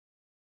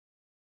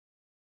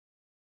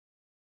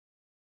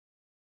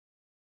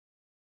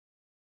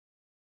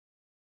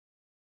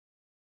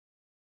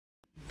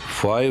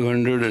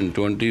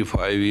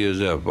525 years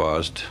have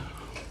passed,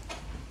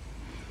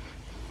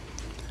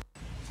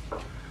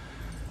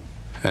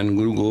 and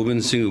Guru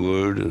Gobind Singh's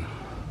word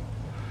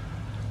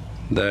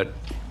that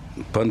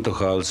Panth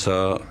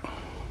Khalsa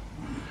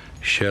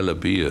shall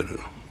appear.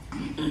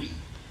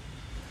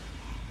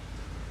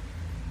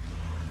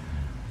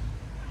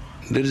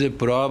 There is a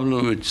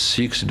problem which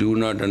Sikhs do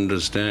not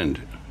understand,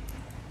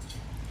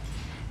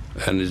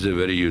 and it's a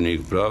very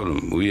unique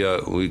problem.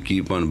 We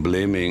keep on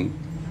blaming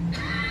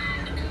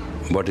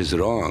what is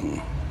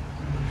wrong,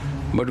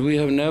 but we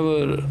have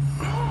never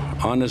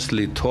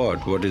honestly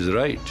thought what is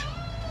right.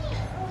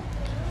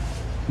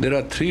 There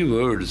are three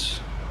words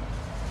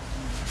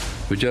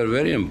which are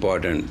very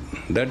important.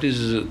 That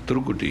is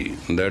Trukuti,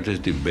 that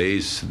is the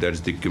base, that's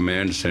the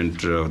command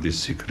center of the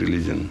Sikh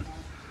religion.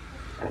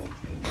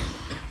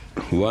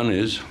 One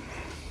is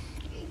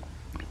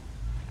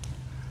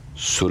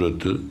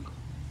Surat,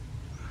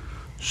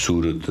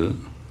 Surat,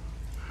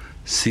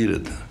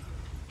 Sirat.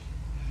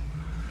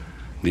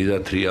 These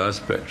are three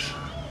aspects.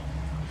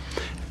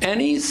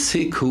 Any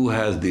Sikh who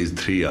has these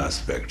three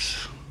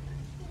aspects,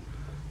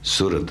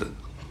 Surat,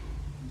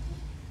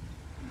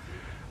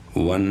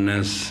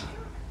 oneness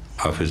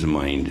of his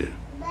mind,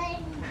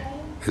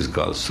 is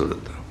called Surat.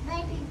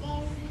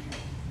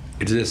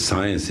 It is a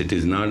science. It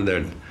is not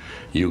that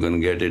you can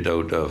get it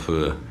out of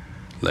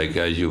like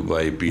as you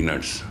buy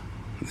peanuts.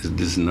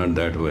 This is not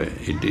that way.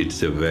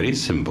 It's a very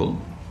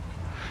simple.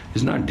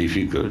 It's not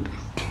difficult.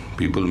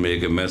 People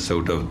make a mess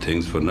out of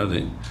things for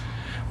nothing.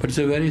 But it's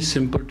a very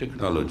simple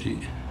technology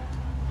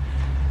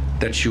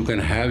that you can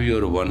have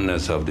your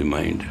oneness of the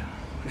mind.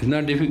 It's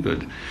not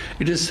difficult.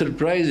 It is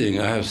surprising.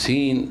 I have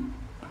seen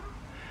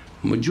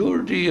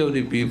majority of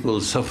the people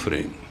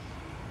suffering,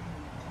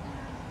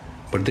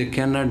 but they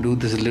cannot do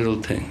this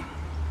little thing.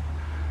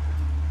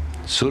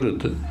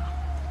 Surat,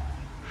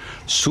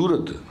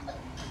 Surat,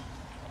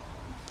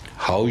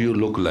 how you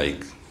look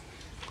like,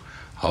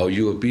 how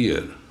you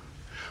appear,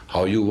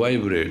 how you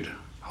vibrate,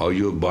 how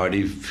your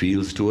body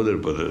feels to other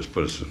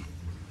person.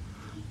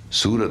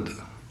 Surat.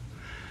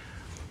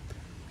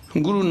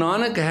 Guru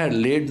Nanak had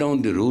laid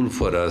down the rule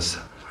for us,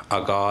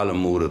 Akal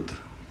Murat.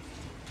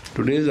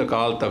 Today is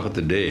Akal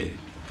Takhat day.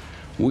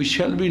 We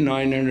shall be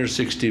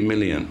 960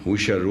 million. We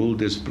shall rule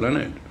this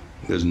planet.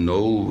 There's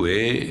no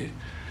way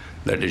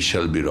that it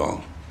shall be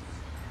wrong.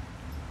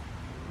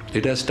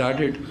 It has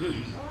started.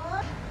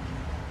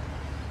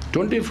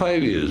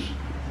 25 years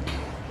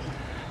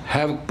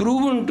have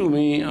proven to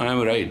me I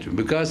am right,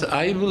 because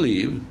I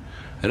believe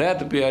Rat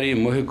Pyari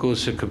Mohe ko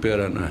Sikh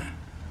Pyara na hai.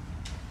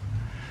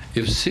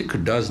 If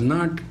Sikh does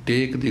not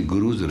take the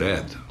Guru's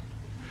wrath,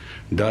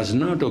 does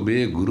not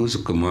obey Guru's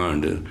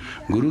command,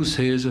 Guru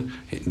says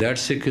that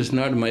Sikh is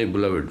not my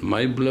beloved.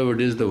 My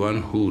beloved is the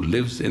one who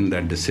lives in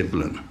that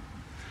discipline.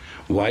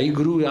 Why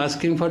Guru is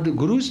asking for the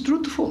Guru is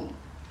truthful.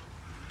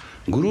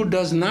 Guru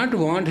does not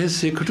want his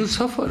Sikh to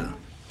suffer.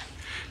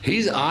 He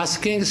is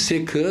asking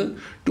Sikh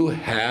to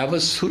have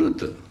a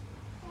Surat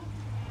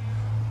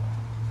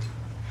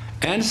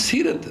and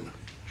Sirat.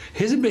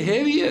 His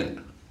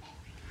behavior,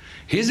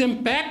 his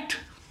impact,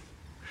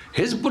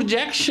 his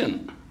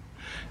projection,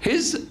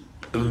 his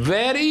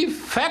very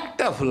fact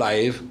of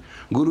life,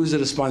 Guru is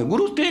responsible.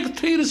 Guru takes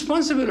three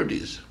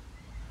responsibilities.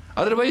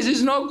 Otherwise, he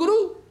is not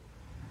Guru.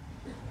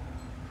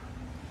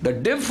 The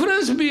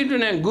difference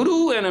between a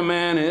Guru and a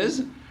man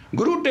is,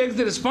 Guru takes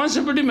the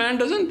responsibility, man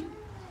doesn't.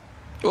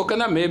 Okay,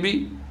 na,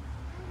 maybe.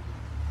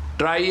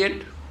 Try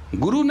it.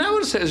 Guru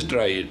never says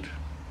try it.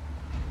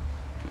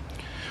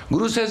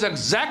 Guru says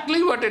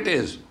exactly what it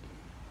is.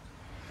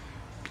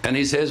 And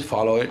he says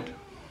follow it.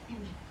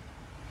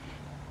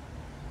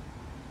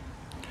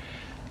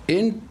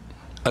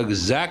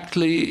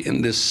 Exactly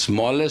in the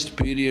smallest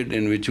period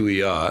in which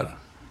we are,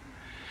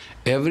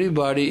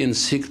 everybody in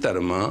Sikh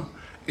Dharma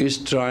is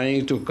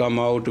trying to come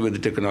out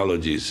with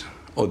technologies.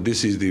 Oh,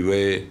 this is the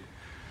way.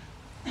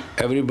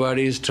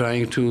 Everybody is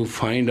trying to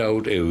find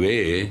out a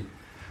way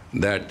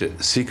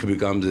that Sikh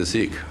becomes a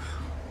Sikh.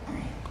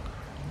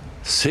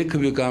 Sikh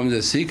becomes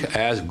a Sikh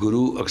as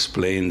Guru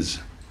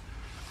explains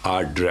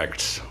or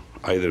directs,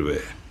 either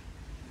way.